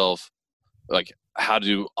taught myself like how to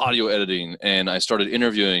do audio editing, and I started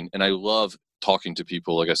interviewing, and I love talking to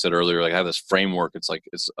people. Like I said earlier, like I have this framework. It's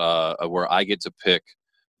where I get to pick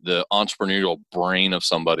the entrepreneurial brain of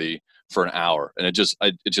somebody for an hour, and it just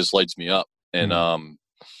lights me up. And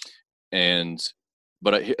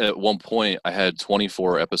but at one point I had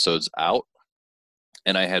 24 episodes out,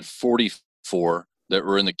 and I had 44 that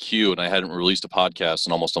were in the queue, and I hadn't released a podcast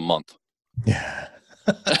in almost a month. Yeah.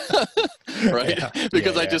 Right. Yeah.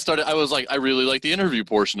 Because I Yeah. just started, I was like, I really like the interview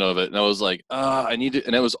portion of it. And I was like, I need to,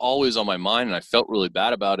 and it was always on my mind and I felt really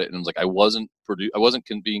bad about it. And I was like, I wasn't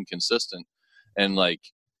being consistent. And like,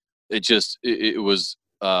 it was,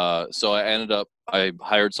 so I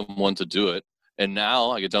hired someone to do it. And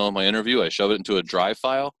now I get done with my interview, I shove it into a drive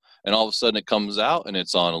file, and all of a sudden it comes out and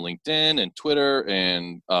it's on LinkedIn and Twitter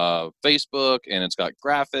and Facebook, and it's got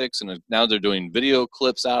graphics, and now they're doing video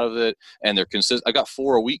clips out of it, and they're consistent. I got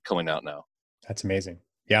 4 a week coming out now. That's amazing.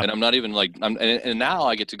 Yeah. And I'm not even like, and now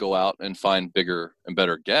I get to go out and find bigger and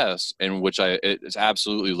better guests, and it's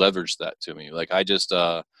absolutely leveraged that to me. Like like I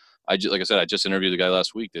said, I just interviewed the guy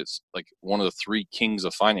last week that's like one of the 3 kings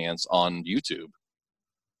of finance on YouTube.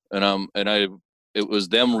 It was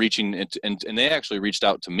them reaching and they actually reached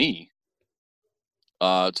out to me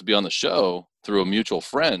to be on the show through a mutual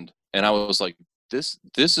friend. And I was like, this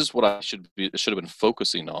is what I should have been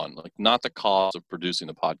focusing on, like not the cost of producing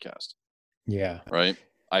the podcast. Yeah. Right.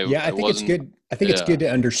 I think it's good. I think it's good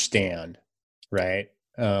to understand, right?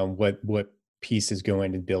 What pieces go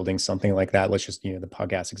into building something like that. Let's just, the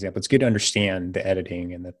podcast example. It's good to understand the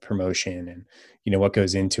editing and the promotion and, what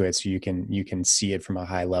goes into it. So you can see it from a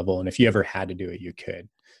high level. And if you ever had to do it, you could,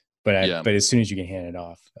 but as soon as you can hand it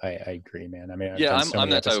off, I agree, man. I mean, I'm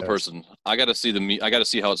that type of person. I got to see I got to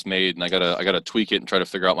see how it's made, and I got to tweak it and try to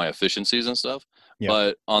figure out my efficiencies and stuff. Yeah.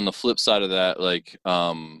 But on the flip side of that, like,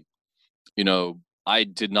 I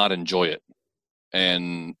did not enjoy it.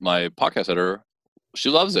 And my podcast editor, she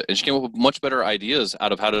loves it. And she came up with much better ideas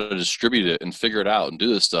out of how to distribute it and figure it out and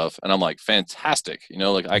do this stuff. And I'm like, fantastic.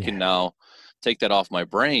 I can now take that off my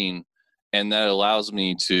brain. And that allows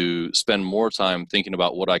me to spend more time thinking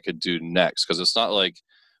about what I could do next. Because it's not like,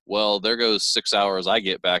 well, there goes 6 hours I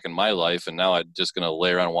get back in my life, and now I'm just going to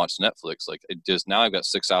lay around and watch Netflix. Like, now I've got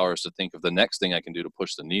 6 hours to think of the next thing I can do to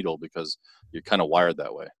push the needle, because you're kind of wired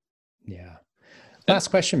that way. Yeah. Last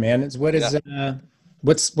question, man, is what's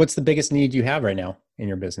the biggest need you have right now in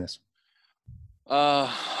your business?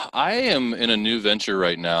 I am in a new venture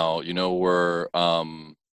right now, where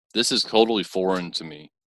this is totally foreign to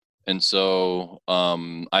me. And so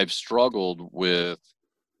I've struggled with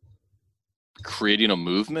creating a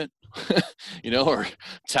movement, or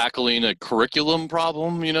tackling a curriculum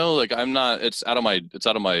problem, like it's out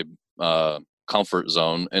of my comfort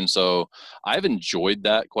zone. And so I've enjoyed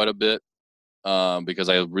that quite a bit. Because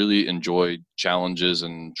I really enjoy challenges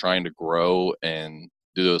and trying to grow and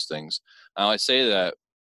do those things. Now I say that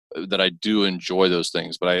I do enjoy those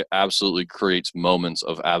things, but I absolutely creates moments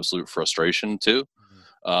of absolute frustration too.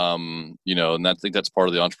 And I think that's part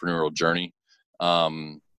of the entrepreneurial journey.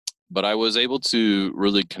 But I was able to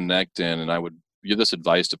really connect in, and I would give this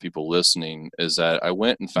advice to people listening, is that I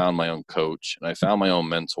went and found my own coach, and I found my own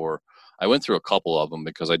mentor. I went through a couple of them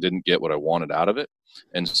because I didn't get what I wanted out of it.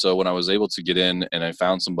 And so when I was able to get in and I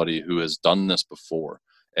found somebody who has done this before,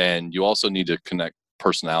 and you also need to connect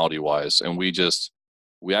personality wise. And we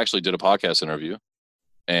actually did a podcast interview,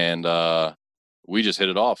 and we just hit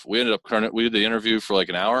it off. We did the interview for like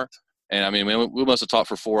an hour. And I mean, we must have talked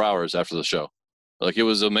for 4 hours after the show. Like, it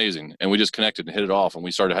was amazing. And we just connected and hit it off, and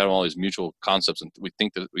we started having all these mutual concepts, and we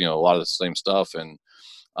think that, a lot of the same stuff. And,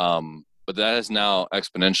 but that has now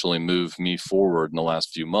exponentially moved me forward in the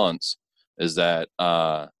last few months, is that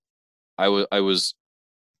I was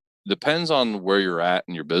depends on where you're at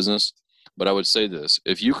in your business. But I would say this: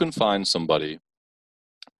 if you can find somebody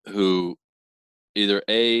who either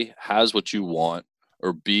A, has what you want,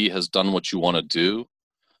 or B, has done what you want to do,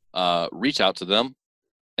 reach out to them.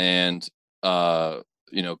 And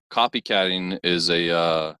copycatting is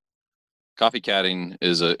a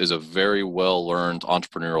very well learned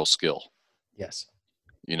entrepreneurial skill. Yes.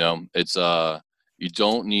 It's you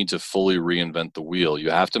don't need to fully reinvent the wheel.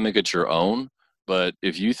 You have to make it your own. But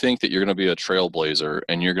if you think that you're going to be a trailblazer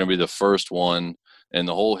and you're going to be the first one in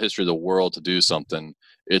the whole history of the world to do something,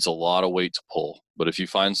 it's a lot of weight to pull. But if you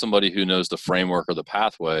find somebody who knows the framework or the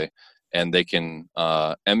pathway, and they can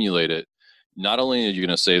emulate it, not only are you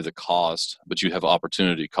going to save the cost, but you have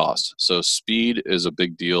opportunity cost. So speed is a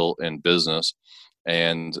big deal in business,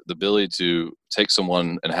 and the ability to take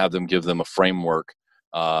someone and have them give them a framework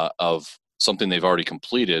of something they've already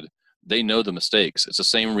completed. They know the mistakes. It's the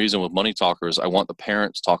same reason with Money Talkers. I want the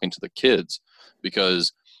parents talking to the kids,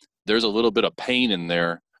 because there's a little bit of pain in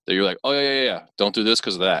there that you're like, oh yeah, don't do this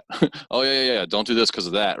because of that. Oh yeah, don't do this because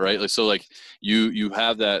of that, right? Like, so like you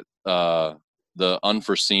have that the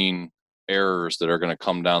unforeseen errors that are going to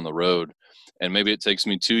come down the road, and maybe it takes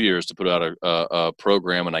me 2 years to put out a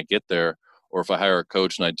program and I get there, or if I hire a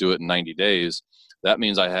coach and I do it in 90 days, that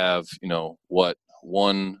means I have 1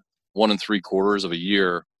 3/4 of a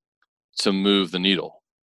year to move the needle.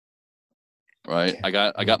 Right.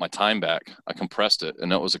 Yeah. I got my time back. I compressed it,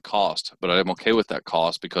 and that was a cost, but I'm okay with that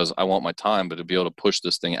cost because I want my time, but to be able to push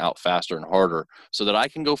this thing out faster and harder so that I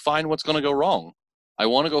can go find what's going to go wrong. I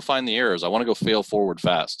want to go find the errors. I want to go fail forward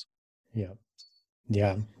fast. Yeah.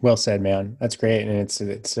 Yeah. Well said, man. That's great. And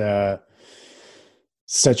it's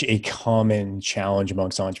such a common challenge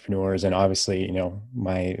amongst entrepreneurs. And obviously,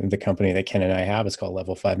 the company that Ken and I have is called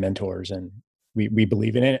Level 5 Mentors, and we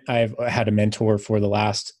believe in it. I've had a mentor for the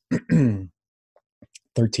last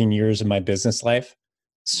 13 years of my business life.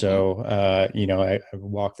 So, I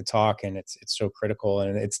walk the talk, and it's so critical,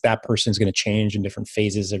 and it's that person's going to change in different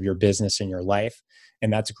phases of your business and your life.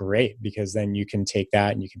 And that's great, because then you can take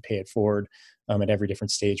that and you can pay it forward at every different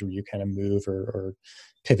stage where you kind of move or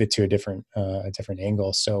pivot to a different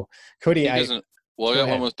angle. So Cody, I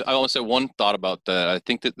want to say one thought about that. I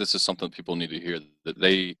think that this is something people need to hear,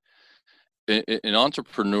 that an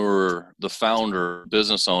entrepreneur, the founder,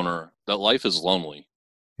 business owner, that life is lonely,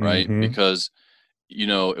 right? Mm-hmm. Because,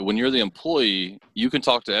 when you're the employee, you can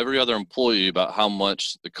talk to every other employee about how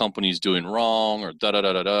much the company's doing wrong or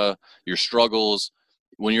your struggles.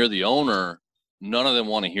 When you're the owner, none of them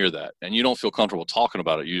want to hear that, and you don't feel comfortable talking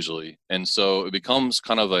about it usually. And so it becomes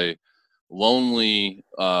kind of a lonely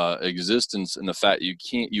existence in the fact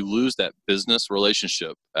you lose that business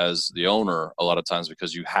relationship as the owner a lot of times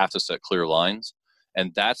because you have to set clear lines.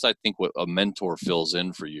 And that's, I think, what a mentor fills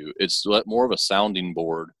in for you. It's more of a sounding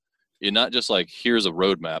board. It's not just like, here's a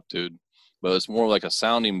roadmap, dude, but it's more like a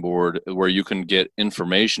sounding board where you can get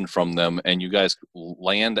information from them and you guys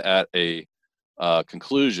land at a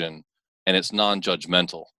conclusion, and it's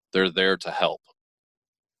non-judgmental. They're there to help.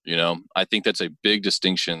 I think that's a big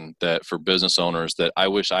distinction that for business owners that I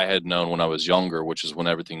wish I had known when I was younger, which is when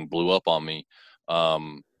everything blew up on me,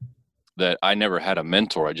 that I never had a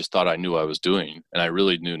mentor. I just thought I knew what I was doing, and I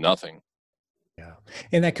really knew nothing. Yeah.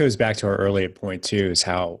 And that goes back to our earlier point too, is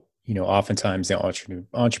how, oftentimes the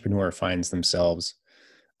entrepreneur finds themselves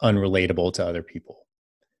unrelatable to other people.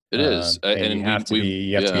 It is. And you have to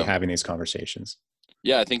be having these conversations.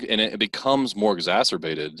 Yeah, I think, and it becomes more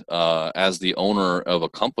exacerbated as the owner of a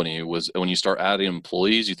company. When you start adding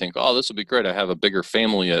employees, you think, oh, this would be great. I have a bigger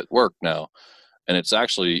family at work now. And it's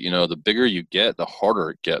actually, the bigger you get, the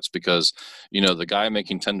harder it gets, because, the guy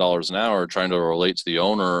making $10 an hour trying to relate to the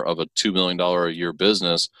owner of a $2 million a year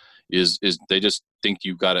business is they just think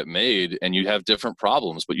you've got it made, and you have different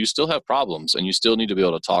problems, but you still have problems, and you still need to be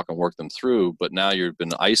able to talk and work them through. But now you've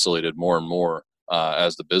been isolated more and more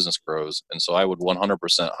as the business grows. And so I would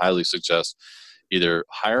 100% highly suggest either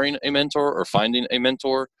hiring a mentor or finding a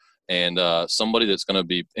mentor, and somebody that's going to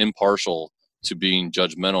be impartial to being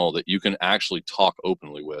judgmental, that you can actually talk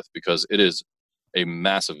openly with, because it is a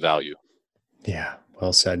massive value. Yeah.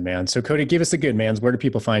 Well said, man. So Cody, give us the good, man. Where do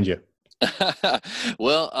people find you?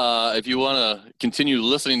 Well, if you want to continue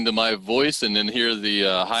listening to my voice and then hear the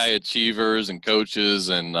high achievers and coaches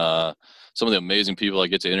and some of the amazing people I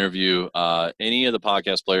get to interview, any of the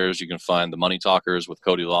podcast players, you can find the Money Talkers with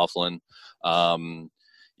Cody Loughlin.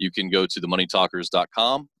 You can go to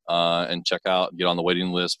themoneytalkers.com and check out, get on the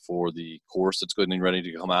waiting list for the course that's getting ready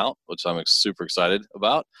to come out, which I'm super excited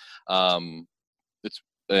about. And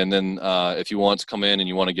then if you want to come in and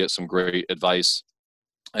you want to get some great advice,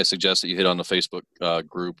 I suggest that you hit on the Facebook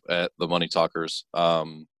group at the Money Talkers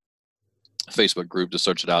Facebook group. Just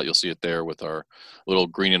search it out. You'll see it there with our little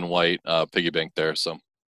green and white piggy bank there. So,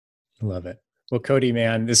 love it. Well, Cody,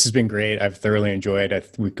 man, this has been great. I've thoroughly enjoyed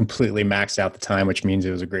it. We completely maxed out the time, which means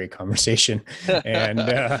it was a great conversation. And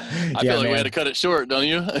I feel like we had to cut it short, don't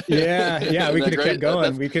you? Yeah. We could have kept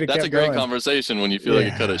going. That's a great conversation when you feel like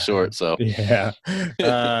you cut it short. So yeah.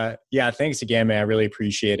 Thanks again, man. I really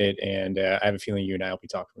appreciate it. And I have a feeling you and I will be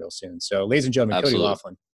talking real soon. So, ladies and gentlemen, Absolutely. Cody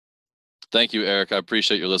Loughlin. Thank you, Eric. I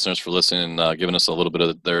appreciate your listeners for listening and giving us a little bit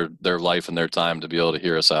of their life and their time to be able to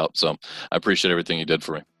hear us out. So I appreciate everything you did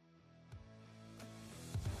for me.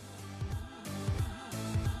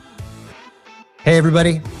 Hey,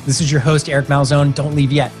 everybody. This is your host, Eric Malzone. Don't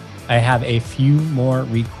leave yet. I have a few more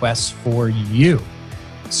requests for you.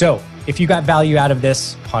 So if you got value out of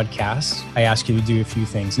this podcast, I ask you to do a few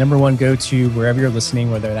things. Number one, go to wherever you're listening,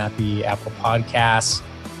 whether that be Apple Podcasts,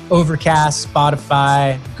 Overcast,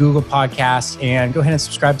 Spotify, Google Podcasts, and go ahead and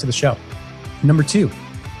subscribe to the show. Number two,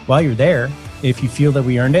 while you're there, if you feel that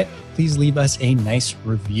we earned it, please leave us a nice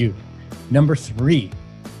review. Number three,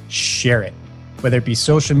 share it. Whether it be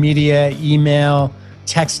social media, email,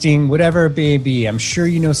 texting, whatever it may be. I'm sure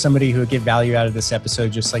you know somebody who would get value out of this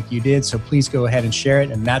episode just like you did. So please go ahead and share it.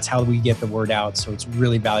 And that's how we get the word out. So it's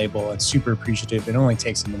really valuable and super appreciative. It only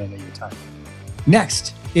takes a minute of your time.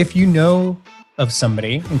 Next, if you know of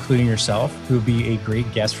somebody, including yourself, who would be a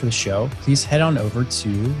great guest for the show, please head on over to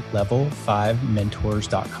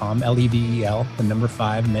level5mentors.com, Level, the number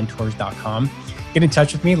 5mentors.com. Get in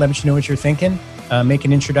touch with me. Let me know what you're thinking. Make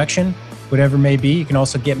an introduction, whatever it may be. You can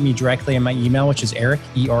also get me directly in my email, which is Eric,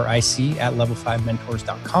 ERIC, at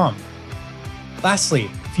level5mentors.com. Lastly,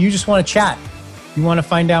 if you just want to chat, you want to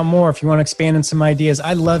find out more, if you want to expand on some ideas,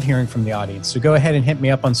 I love hearing from the audience. So go ahead and hit me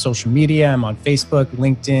up on social media. I'm on Facebook,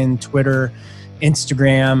 LinkedIn, Twitter,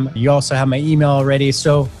 Instagram. You also have my email already.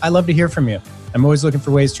 So I love to hear from you. I'm always looking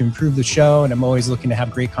for ways to improve the show, and I'm always looking to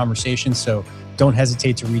have great conversations. So don't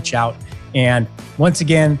hesitate to reach out. And once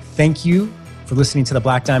again, thank you for listening to the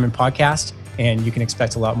Black Diamond Podcast, and you can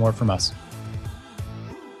expect a lot more from us.